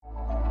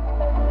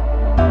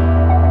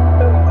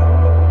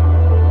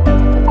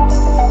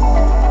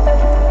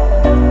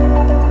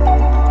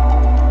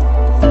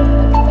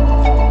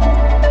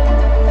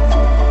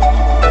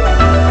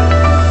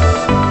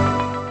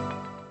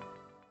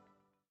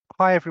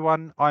Hi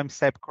everyone, I'm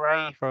Seb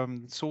Gray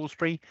from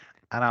Salisbury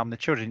and I'm the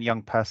Children and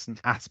Young Person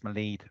Asthma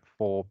Lead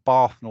for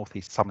Bath, North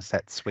East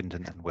Somerset,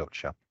 Swindon and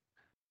Wiltshire.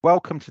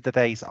 Welcome to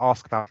today's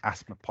Ask About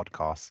Asthma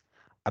podcast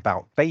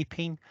about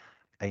vaping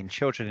in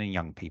children and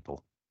young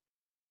people.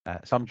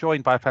 So I'm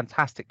joined by a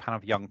fantastic panel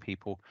of young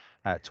people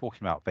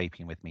talking about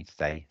vaping with me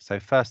today. So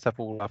first of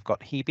all, I've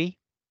got Hebe.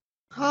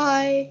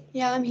 Hi,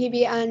 I'm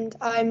Hebe and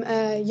I'm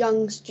a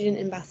young student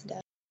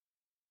ambassador.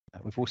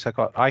 We've also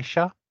got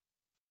Aisha.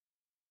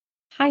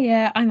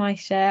 Hiya, I'm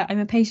Aisha. I'm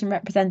a patient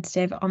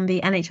representative on the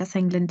NHS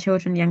England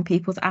Children and Young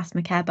People's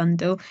Asthma Care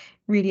Bundle.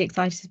 Really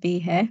excited to be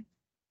here.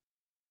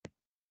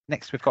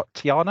 Next, we've got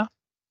Tiana.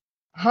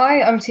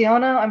 Hi, I'm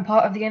Tiana. I'm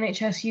part of the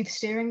NHS Youth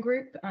Steering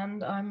Group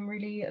and I'm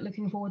really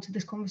looking forward to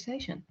this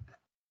conversation.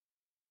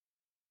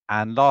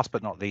 And last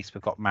but not least,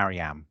 we've got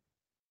Mariam.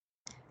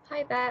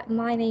 Hi there,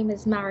 my name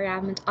is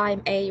Mariam and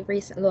I'm a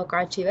recent law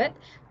graduate.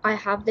 I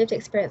have lived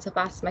experience of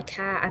asthma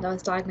care and I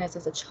was diagnosed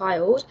as a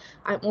child.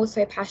 I'm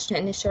also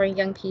passionate in ensuring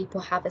young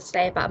people have a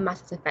say about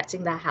matters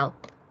affecting their health.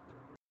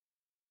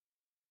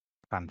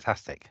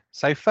 Fantastic.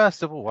 So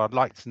first of all, I'd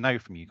like to know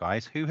from you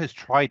guys, who has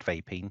tried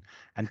vaping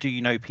and do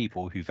you know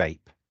people who vape?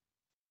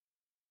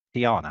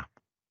 Tiana.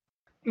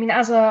 I mean,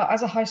 as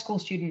a high school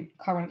student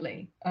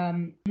currently,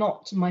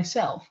 not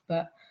myself,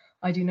 but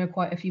I do know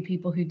quite a few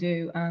people who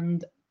do,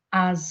 and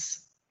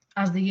as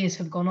the years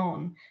have gone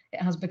on, it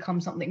has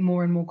become something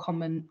more and more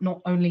common, not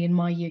only in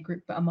my year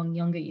group, but among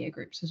younger year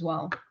groups as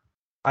well.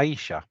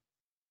 Aisha.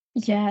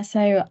 Yeah,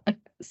 so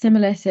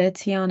similar to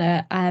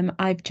Tiana,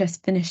 I've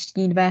just finished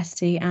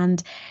university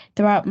and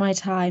throughout my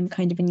time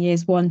kind of in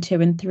years 1,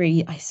 2 and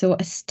 3, I saw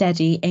a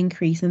steady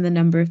increase in the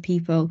number of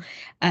people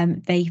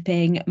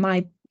vaping.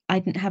 I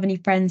didn't have any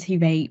friends who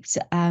vaped,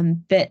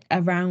 but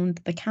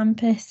around the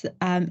campus,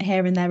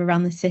 here and there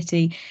around the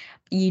city,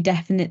 you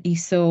definitely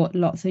saw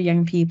lots of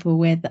young people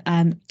with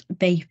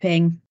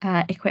vaping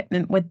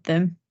equipment with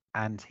them.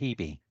 And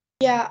Hebe.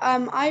 Yeah,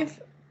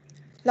 I've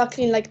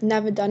luckily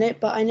never done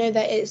it, but I know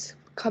that it's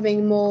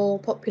becoming more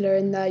popular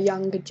in the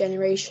younger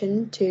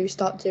generation to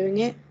start doing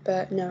it,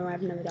 but no,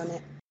 I've never done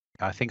it.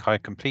 I think I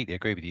completely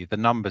agree with you. The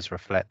numbers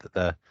reflect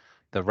that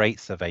the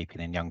rates of vaping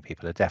in young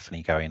people are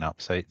definitely going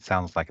up. So it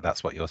sounds like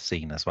that's what you're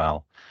seeing as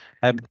well.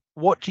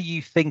 What do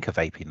you think of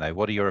vaping though?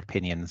 What are your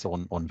opinions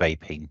on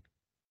vaping?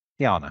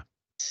 Tiana.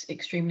 It's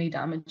extremely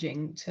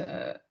damaging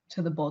to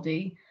the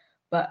body,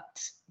 but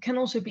can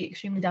also be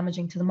extremely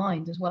damaging to the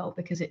mind as well,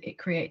 because it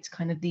creates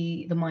kind of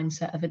the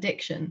mindset of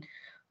addiction,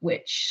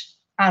 which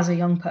as a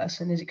young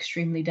person is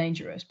extremely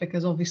dangerous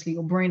because obviously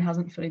your brain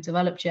hasn't fully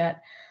developed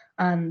yet,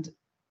 and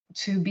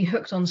to be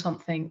hooked on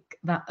something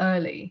that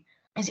early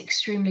is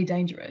extremely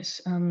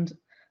dangerous. And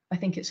I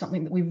think it's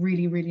something that we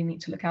really, really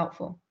need to look out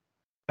for.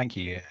 Thank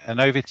you.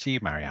 And over to you,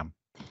 Mariam.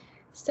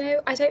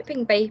 So I don't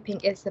think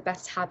vaping is the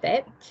best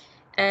habit,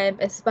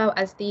 as well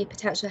as the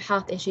potential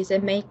health issues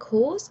it may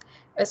cause,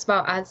 as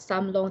well as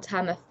some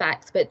long-term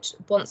effects, which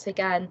once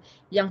again,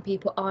 young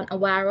people aren't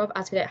aware of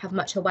as we don't have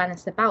much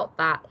awareness about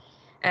that.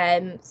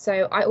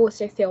 So I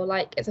also feel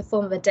like it's a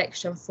form of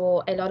addiction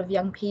for a lot of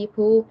young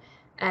people.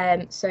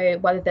 So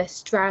whether they're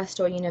stressed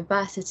or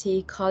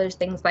university, college,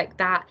 things like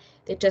that,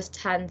 they just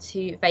turn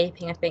to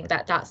vaping. I think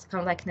that's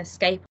kind of like an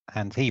escape.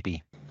 And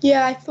Hebe.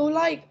 Yeah, I feel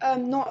like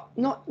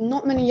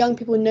not many young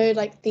people know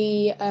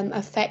the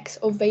effects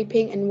of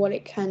vaping and what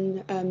it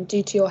can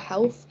do to your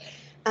health,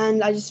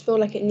 and I just feel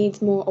like it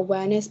needs more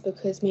awareness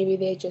because maybe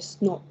they're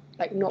just not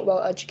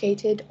well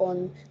educated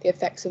on the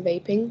effects of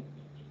vaping.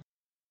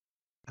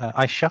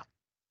 Aisha.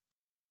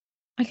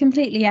 I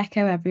completely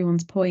echo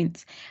everyone's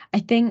points. I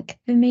think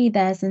for me,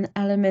 there's an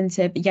element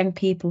of young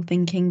people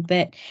thinking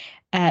that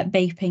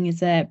vaping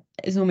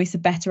is almost a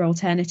better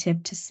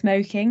alternative to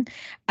smoking,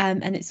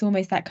 and it's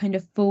almost that kind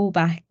of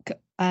fallback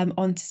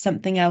onto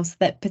something else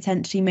that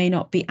potentially may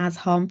not be as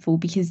harmful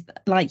because,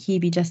 like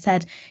Hebe just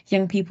said,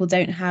 young people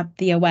don't have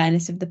the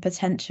awareness of the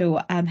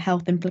potential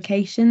health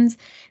implications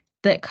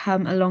that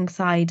come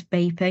alongside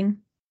vaping.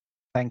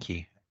 Thank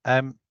you.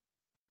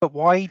 But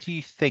why do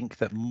you think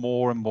that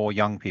more and more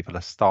young people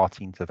are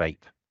starting to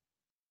vape?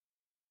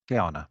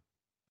 Diana.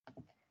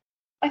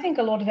 I think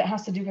a lot of it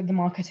has to do with the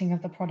marketing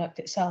of the product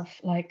itself.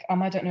 I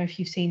don't know if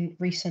you've seen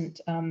recent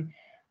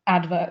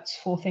adverts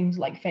for things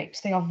like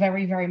vapes. They are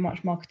very, very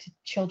much marketed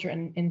to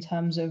children in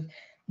terms of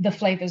the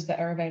flavors that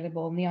are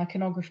available and the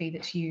iconography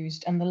that's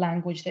used and the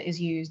language that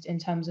is used in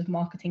terms of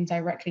marketing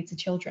directly to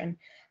children.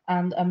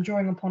 And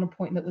drawing upon a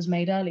point that was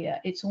made earlier,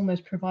 it's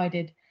almost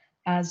provided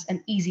as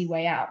an easy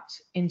way out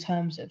in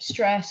terms of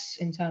stress,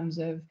 in terms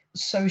of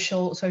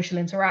social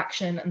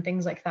interaction and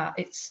things like that.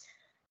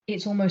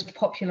 It's almost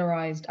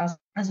popularized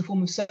as a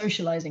form of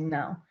socializing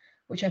now,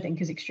 which I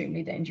think is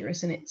extremely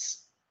dangerous. And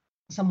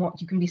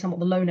you can be somewhat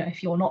the loner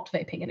if you're not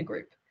vaping in a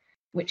group,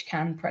 which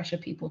can pressure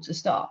people to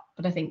start.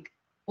 But I think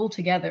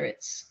altogether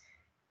it's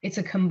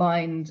a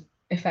combined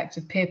effect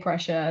of peer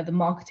pressure, the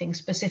marketing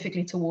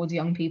specifically towards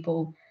young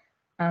people,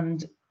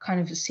 and kind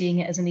of seeing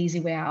it as an easy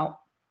way out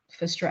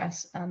for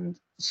stress and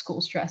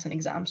school stress and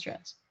exam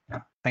stress.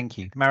 Thank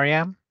you.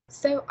 Mariam?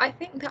 So I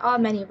think there are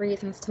many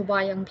reasons to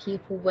why young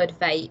people would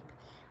vape.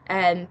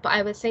 But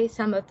I would say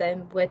some of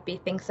them would be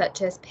things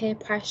such as peer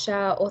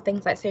pressure or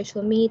things like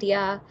social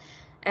media,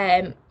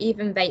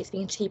 even vapes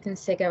being cheaper than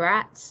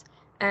cigarettes.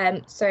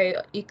 A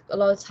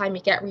lot of the time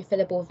you get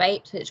refillable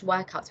vapes, which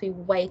work out to be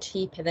way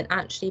cheaper than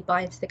actually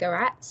buying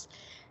cigarettes.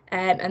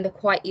 And they're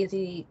quite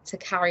easy to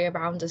carry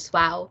around as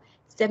well.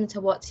 Similar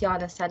to what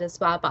Tiana said as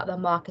well about the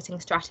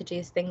marketing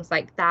strategies, things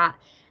like that.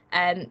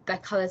 Their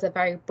colours are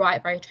very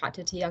bright, very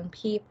attractive to young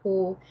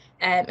people.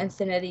 And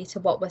similarly to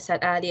what was said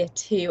earlier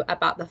too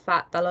about the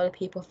fact that a lot of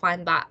people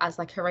find that as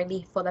like a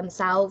relief for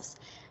themselves,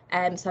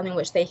 something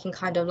which they can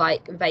kind of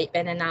like vape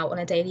in and out on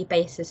a daily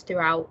basis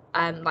throughout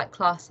like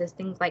classes,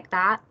 things like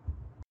that.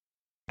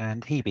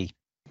 And Hebe.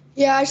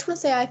 Yeah, I just want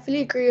to say I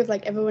fully agree with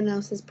like everyone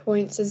else's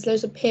points. There's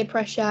loads of peer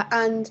pressure,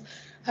 and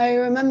I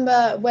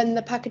remember when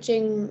the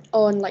packaging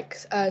on like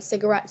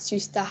cigarettes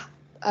used to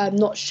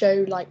not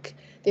show like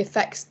the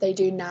effects they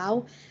do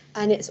now,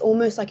 and it's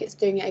almost like it's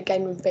doing it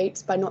again with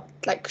vapes by not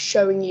like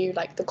showing you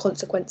like the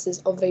consequences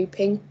of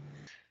vaping.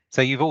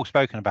 So you've all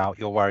spoken about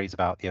your worries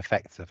about the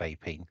effects of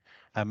vaping.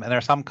 And there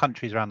are some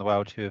countries around the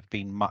world who have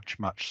been much,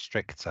 much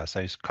stricter.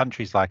 So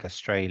countries like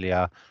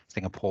Australia,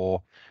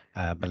 Singapore,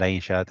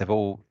 Malaysia, they've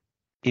all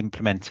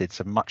implemented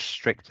some much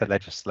stricter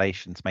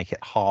legislation to make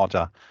it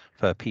harder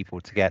for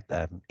people to get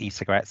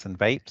e-cigarettes and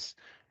vapes.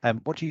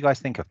 What do you guys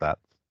think of that?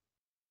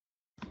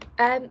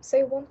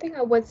 So one thing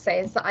I would say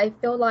is that I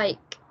feel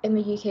like in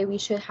the UK we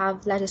should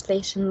have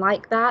legislation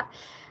like that.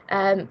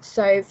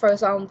 So for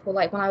example,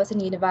 like when I was in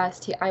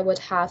university, I would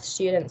have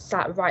students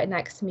sat right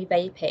next to me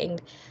vaping,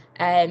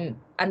 and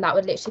that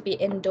would literally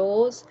be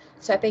indoors.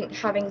 So I think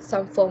having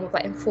some form of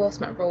like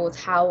enforcement rules,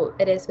 how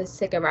it is with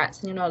cigarettes,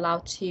 and you're not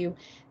allowed to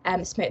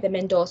smoke them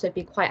indoors, would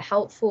be quite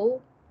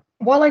helpful.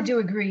 While I do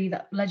agree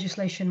that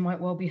legislation might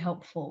well be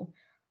helpful,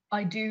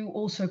 I do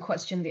also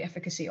question the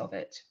efficacy of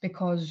it,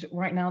 because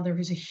right now there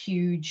is a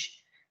huge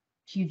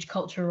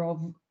culture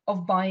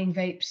of buying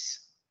vapes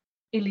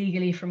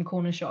illegally from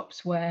corner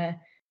shops where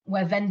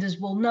vendors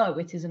will know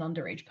it is an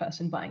underage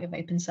person buying a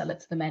vape and sell it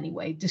to them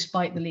anyway,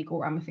 despite the legal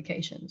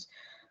ramifications.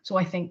 So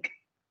I think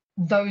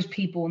those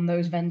people and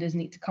those vendors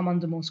need to come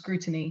under more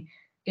scrutiny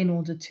in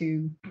order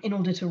to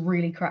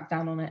really crack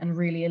down on it and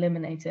really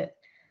eliminate it.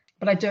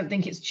 But I don't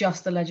think it's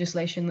just the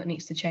legislation that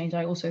needs to change.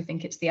 I also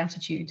think it's the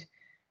attitude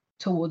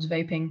towards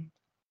vaping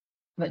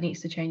that needs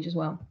to change as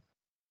well.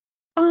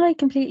 I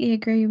completely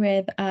agree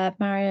with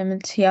Mariam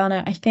and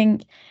Tiana. I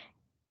think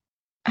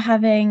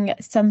having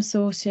some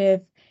sort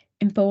of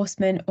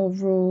enforcement or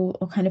rule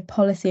or kind of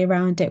policy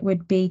around it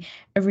would be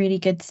a really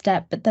good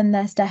step. But then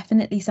there's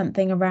definitely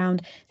something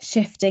around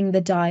shifting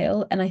the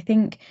dial. And I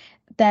think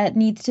there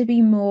needs to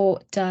be more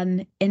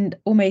done in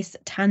almost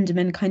tandem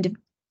and kind of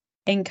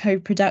in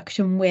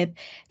co-production with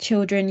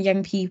children,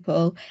 young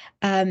people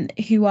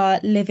who are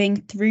living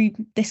through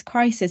this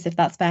crisis, if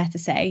that's fair to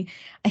say.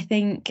 I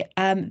think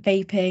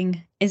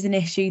vaping is an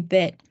issue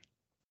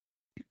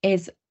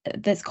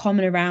that's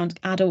common around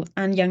adults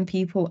and young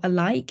people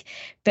alike,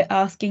 but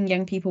asking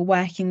young people,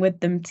 working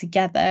with them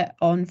together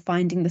on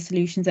finding the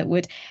solutions that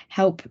would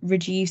help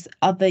reduce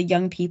other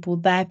young people,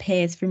 their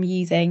peers, from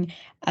using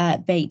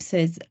vapes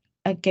is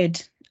a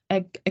good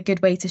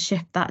way to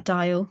shift that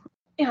dial.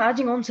 Yeah,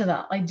 adding on to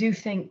that, I do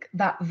think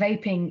that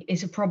vaping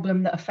is a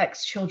problem that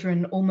affects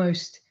children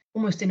almost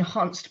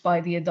enhanced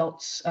by the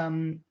adults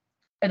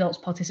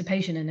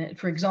participation in it.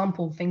 For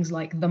example, things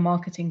like the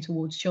marketing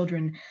towards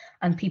children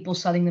and people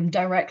selling them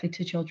directly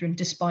to children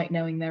despite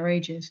knowing their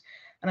ages.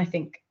 And I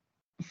think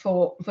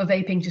for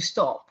vaping to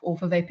stop, or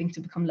for vaping to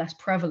become less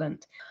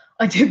prevalent,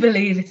 I do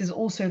believe it is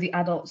also the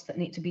adults that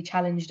need to be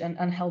challenged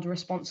and held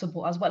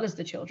responsible, as well as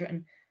the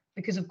children,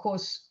 because of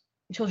course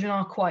children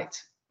are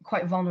quite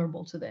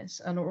vulnerable to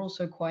this and are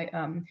also quite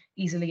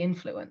easily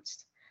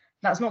influenced.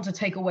 That's not to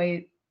take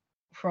away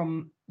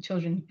from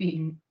children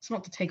being, it's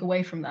not to take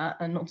away from that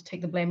and not to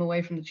take the blame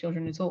away from the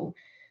children at all.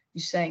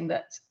 You're saying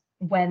that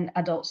when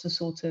adults are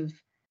sort of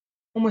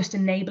almost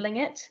enabling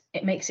it,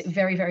 it makes it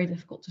very, very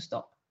difficult to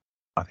stop.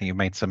 I think you've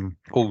made some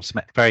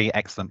very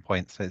excellent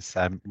points. It's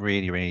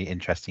really, really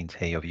interesting to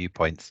hear your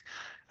viewpoints.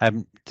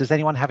 Does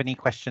anyone have any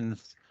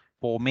questions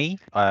for me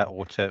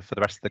or for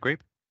the rest of the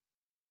group?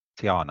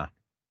 Tiana.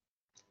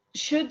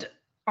 Should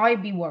I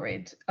be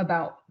worried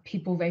about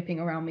people vaping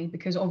around me?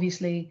 Because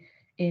obviously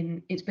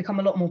it's become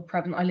a lot more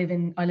prevalent. I live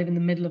in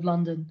the middle of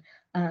London,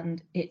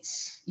 and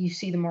you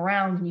see them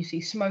around and you see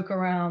smoke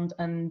around,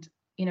 and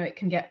it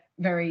can get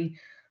very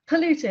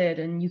polluted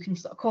and you can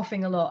start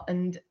coughing a lot.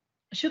 And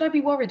should I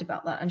be worried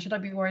about that? And should I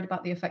be worried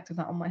about the effect of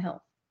that on my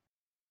health?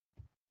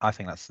 I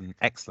think that's an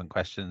excellent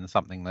question,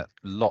 something that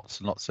lots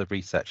and lots of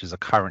researchers are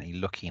currently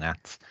looking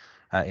at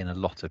in a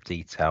lot of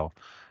detail.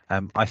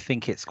 I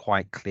think it's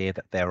quite clear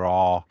that there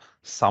are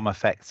some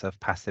effects of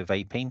passive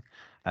vaping.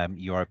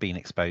 You are being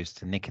exposed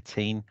to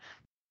nicotine,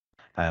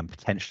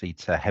 potentially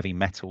to heavy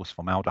metals,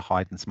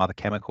 formaldehyde and some other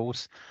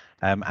chemicals.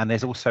 And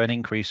there's also an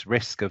increased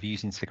risk of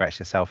using cigarettes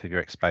yourself if you're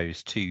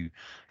exposed to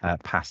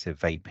passive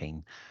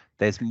vaping.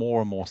 there's more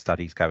and more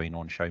studies going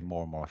on showing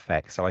more and more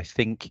effects. So I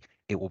think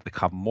it will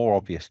become more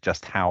obvious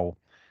just how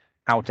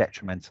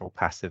detrimental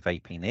passive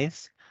vaping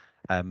is.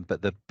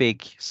 But the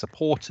big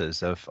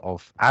supporters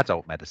of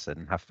adult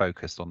medicine have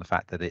focused on the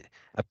fact that it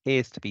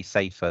appears to be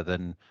safer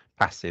than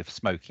passive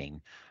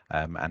smoking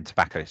and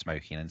tobacco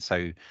smoking. And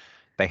so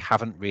they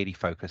haven't really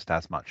focused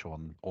as much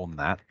on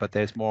that. But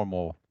there's more and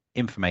more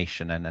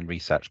information and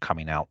research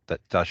coming out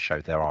that does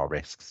show there are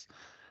risks.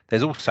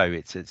 There's also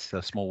it's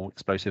a small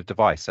explosive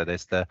device, so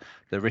there's the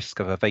risk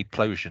of a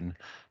vapeplosion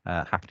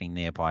happening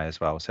nearby as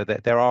well. So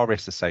there are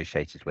risks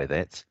associated with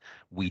it.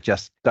 We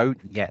just don't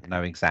yet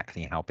know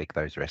exactly how big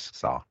those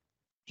risks are.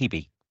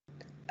 Hebe.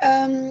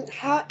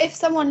 How if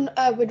someone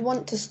would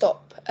want to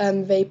stop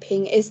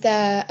vaping, is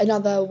there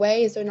another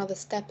way? Is there another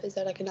step? Is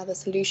there like another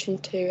solution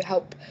to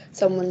help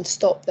someone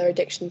stop their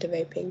addiction to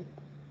vaping?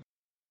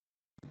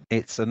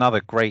 It's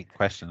another great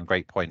question,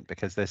 great point,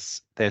 because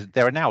there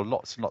are now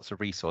lots and lots of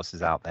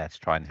resources out there to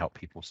try and help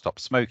people stop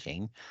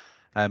smoking,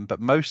 but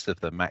most of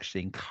them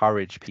actually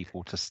encourage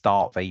people to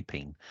start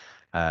vaping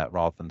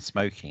rather than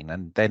smoking,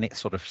 and then it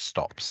sort of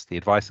stops. The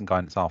advice and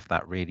guidance after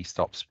that really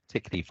stops,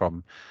 particularly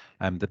from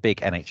the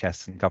big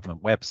NHS and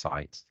government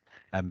websites,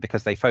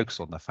 because they focus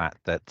on the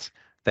fact that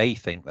they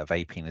think that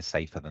vaping is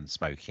safer than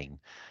smoking.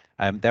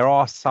 There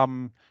are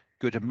some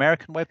good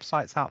American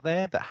websites out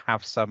there that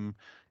have some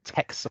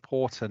tech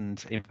support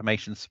and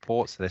information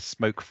support. So there's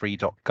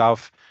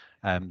smokefree.gov.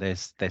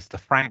 There's the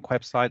Frank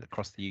website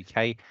across the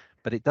UK,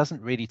 but it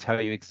doesn't really tell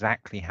you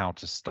exactly how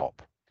to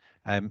stop.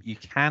 You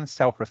can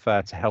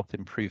self-refer to health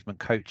improvement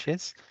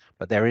coaches,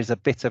 but there is a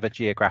bit of a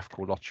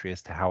geographical lottery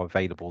as to how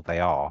available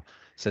they are.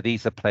 So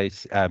these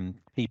are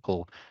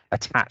people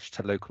attached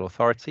to local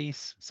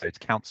authorities, so to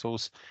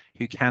councils,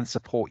 who can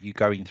support you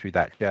going through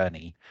that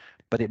journey.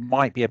 But it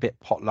might be a bit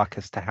potluck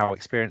as to how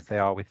experienced they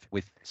are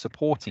with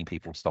supporting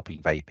people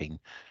stopping vaping.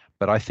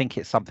 But I think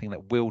it's something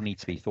that will need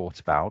to be thought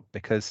about,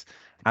 because,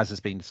 as has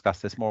been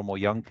discussed, there's more and more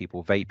young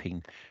people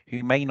vaping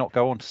who may not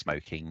go on to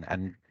smoking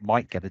and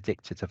might get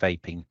addicted to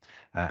vaping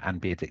and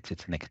be addicted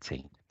to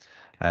nicotine.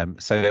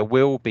 So there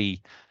will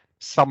be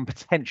some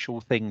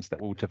potential things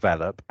that will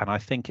develop, and I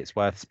think it's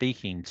worth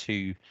speaking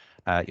to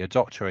your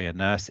doctor or your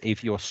nurse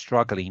if you're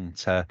struggling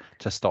to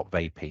stop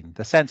vaping.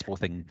 The sensible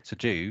thing to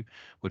do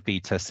would be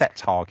to set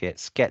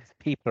targets, get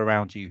people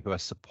around you who are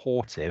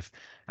supportive,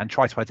 and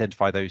try to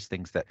identify those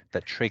things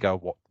that trigger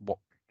what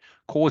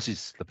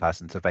causes the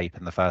person to vape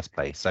in the first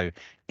place. So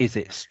is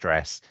it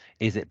stress?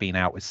 Is it being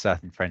out with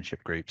certain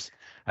friendship groups?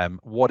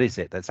 What is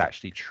it that's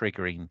actually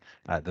triggering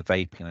the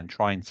vaping, and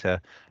trying to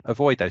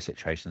avoid those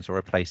situations or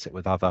replace it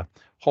with other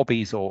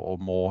hobbies or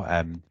more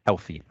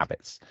healthy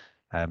habits?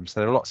 So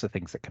there are lots of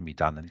things that can be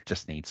done, and it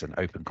just needs an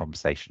open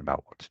conversation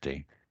about what to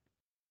do.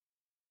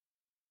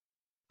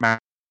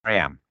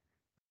 Marianne.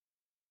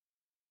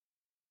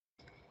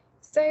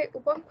 So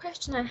one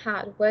question I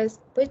had was,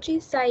 would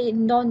you say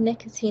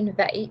non-nicotine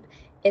vape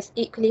is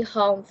equally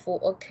harmful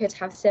or could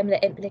have similar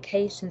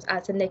implications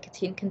as the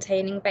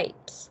nicotine-containing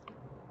vapes?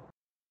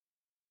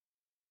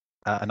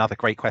 Another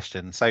great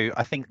question. So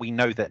I think we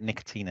know that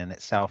nicotine in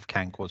itself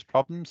can cause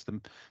problems,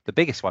 the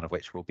biggest one of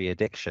which will be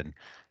addiction.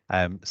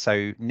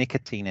 So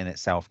nicotine in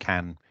itself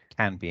can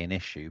be an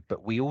issue,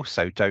 but we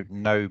also don't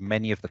know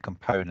many of the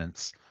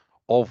components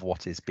of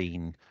what is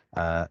being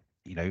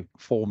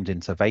formed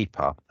into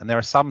vapor. And there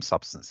are some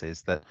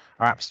substances that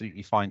are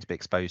absolutely fine to be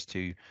exposed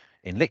to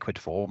in liquid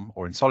form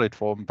or in solid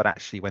form, but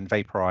actually when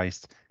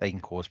vaporized, they can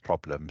cause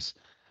problems.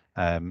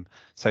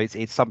 So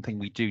it's something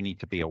we do need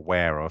to be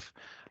aware of,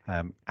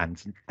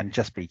 and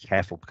just be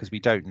careful, because we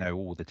don't know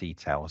all the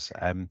details.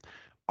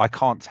 I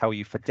can't tell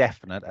you for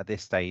definite at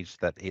this stage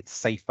that it's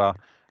safer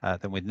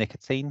than with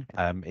nicotine.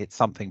 It's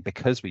something,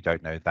 because we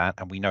don't know that,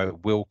 and we know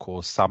it will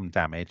cause some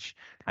damage.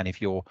 And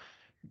if you're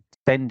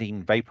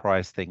sending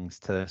vaporized things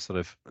to sort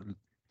of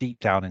deep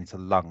down into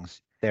the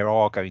lungs, there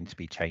are going to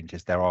be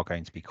changes, there are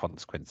going to be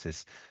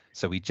consequences.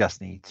 So we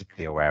just need to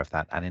be aware of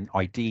that, and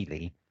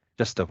ideally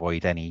just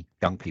avoid any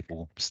young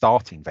people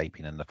starting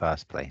vaping in the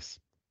first place.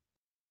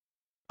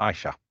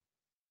 Aisha.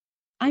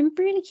 I'm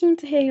really keen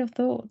to hear your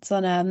thoughts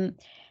on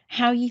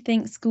how you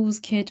think schools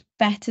could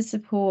better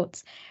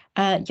support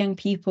young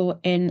people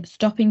in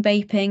stopping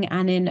vaping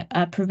and in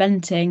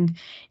preventing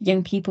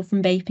young people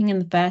from vaping in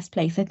the first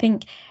place. I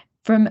think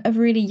from a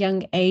really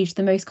young age,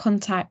 the most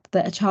contact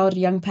that a child or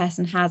young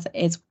person has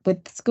is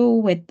with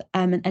school, with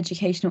an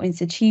educational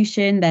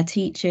institution, their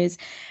teachers,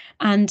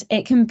 and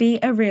it can be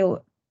a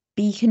real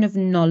beacon of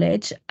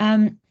knowledge.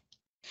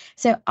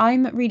 So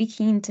I'm really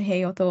keen to hear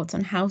your thoughts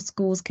on how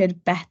schools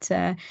could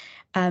better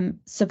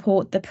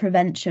support the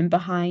prevention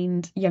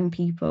behind young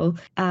people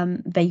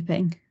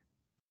vaping.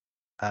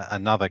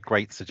 Another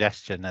great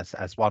suggestion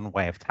as one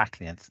way of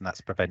tackling it, and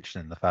that's prevention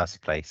in the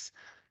first place.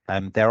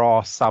 There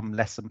are some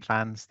lesson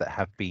plans that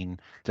have been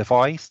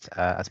devised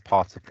as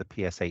part of the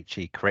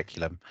PSHE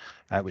curriculum,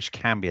 which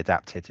can be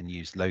adapted and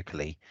used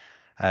locally.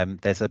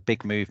 There's a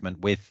big movement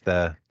with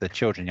the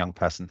children, young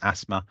person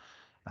asthma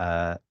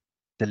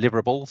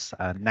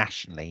deliverables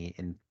nationally,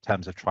 in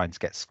terms of trying to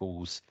get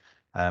schools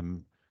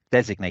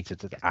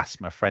designated as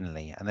asthma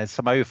friendly, and there's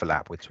some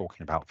overlap with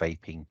talking about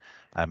vaping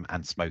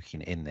and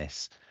smoking in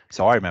this.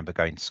 So I remember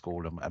going to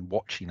school and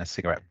watching a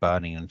cigarette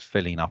burning and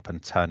filling up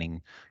and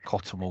turning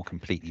cotton wool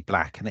completely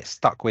black, and it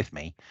stuck with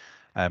me.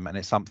 And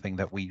it's something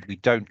that we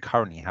don't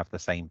currently have the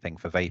same thing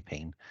for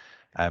vaping.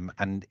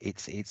 And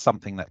it's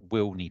something that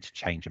will need to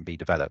change and be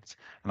developed.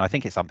 And I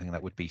think it's something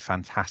that would be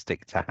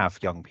fantastic to have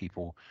young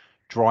people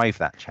drive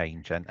that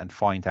change and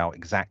find out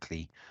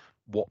exactly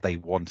what they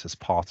want as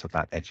part of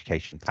that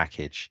education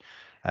package.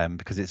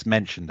 Because it's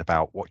mentioned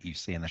about what you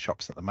see in the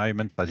shops at the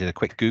moment. I did a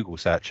quick Google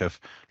search of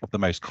the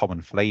most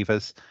common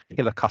flavors: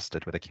 killer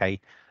custard with a K,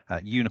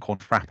 unicorn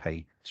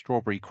frappe,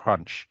 strawberry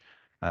crunch,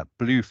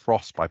 blue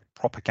frost by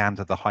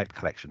Propaganda the Hype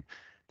collection.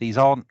 These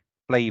aren't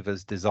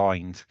flavors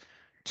designed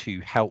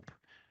to help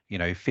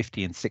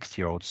 50 and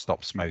 60-year-olds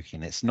stop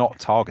smoking. It's not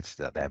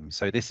targeted at them.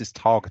 So this is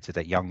targeted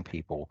at young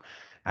people,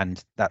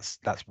 and that's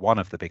one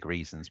of the big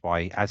reasons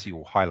why, as you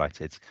all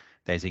highlighted,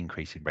 there's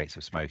increasing rates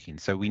of smoking.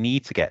 So we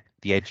need to get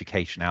the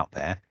education out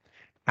there.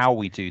 How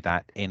we do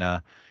that in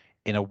a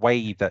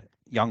way that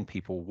young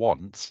people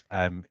want,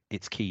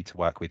 it's key to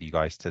work with you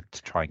guys to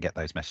try and get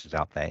those messages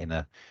out there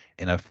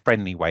in a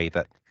friendly way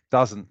that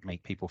doesn't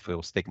make people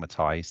feel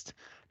stigmatized,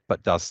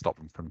 but does stop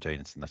them from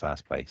doing it in the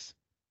first place.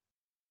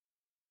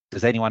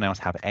 Does anyone else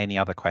have any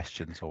other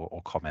questions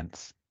or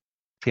comments?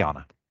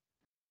 Tiana.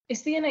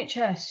 Is the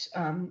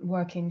NHS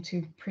working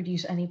to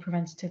produce any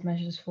preventative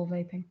measures for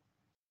vaping?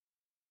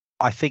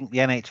 I think the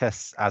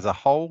NHS as a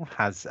whole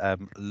has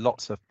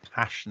lots of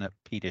passionate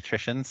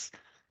paediatricians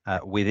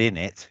within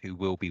it who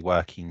will be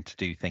working to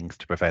do things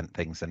to prevent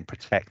things and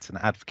protect and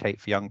advocate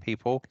for young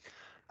people.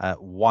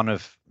 One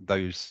of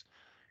those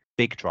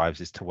big drives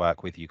is to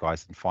work with you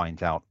guys and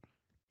find out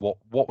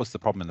what was the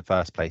problem in the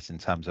first place in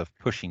terms of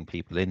pushing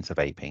people into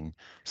vaping,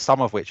 some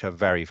of which are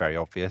very, very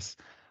obvious.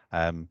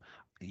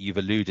 You've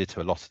alluded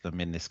to a lot of them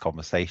in this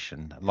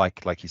conversation.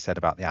 Like you said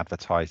about the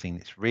advertising,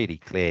 it's really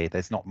clear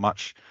there's not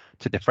much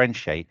to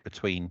differentiate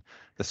between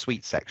the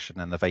sweet section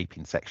and the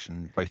vaping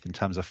section, both in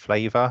terms of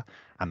flavor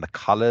and the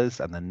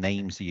colors and the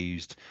names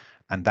used,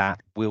 and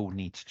that will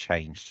need to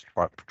change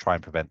to try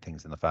and prevent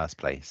things in the first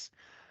place.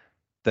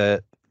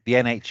 The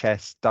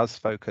NHS does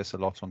focus a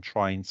lot on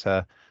trying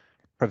to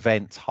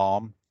prevent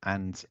harm,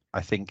 and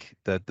I think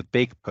the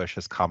big push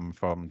has come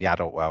from the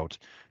adult world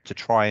to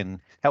try and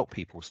help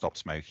people stop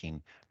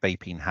smoking.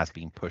 Vaping has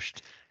been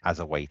pushed as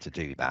a way to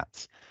do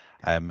that.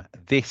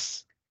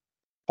 This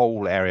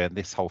whole area,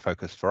 this whole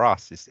focus for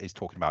us is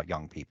talking about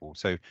young people.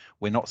 So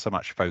we're not so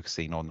much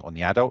focusing on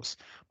the adults.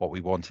 What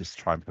we want is to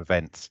try and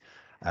prevent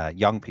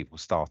young people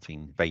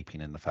starting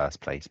vaping in the first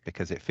place,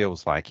 because it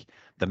feels like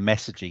the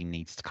messaging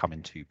needs to come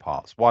in two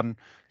parts. One,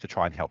 to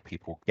try and help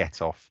people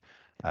get off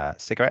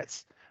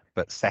cigarettes,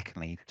 but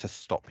secondly, to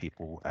stop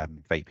people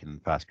vaping in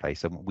the first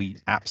place. And we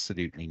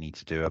absolutely need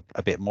to do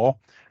a bit more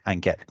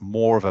and get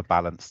more of a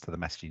balance to the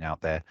messaging out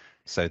there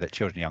so that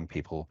children and young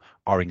people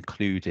are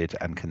included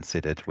and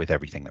considered with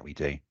everything that we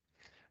do.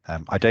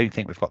 I don't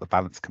think we've got the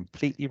balance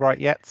completely right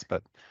yet,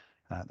 but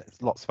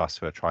there's lots of us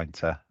who are trying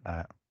to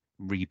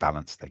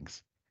rebalance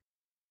things.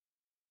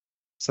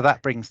 So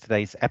that brings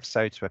today's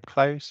episode to a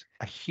close.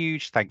 A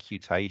huge thank you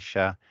to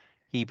Aisha,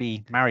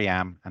 Hebe,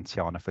 Mariam, and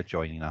Tiana for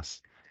joining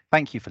us.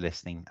 Thank you for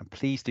listening, and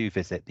please do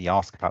visit the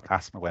Ask About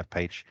Asthma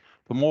webpage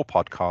for more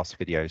podcasts,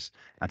 videos,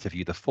 and to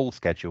view the full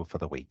schedule for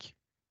the week.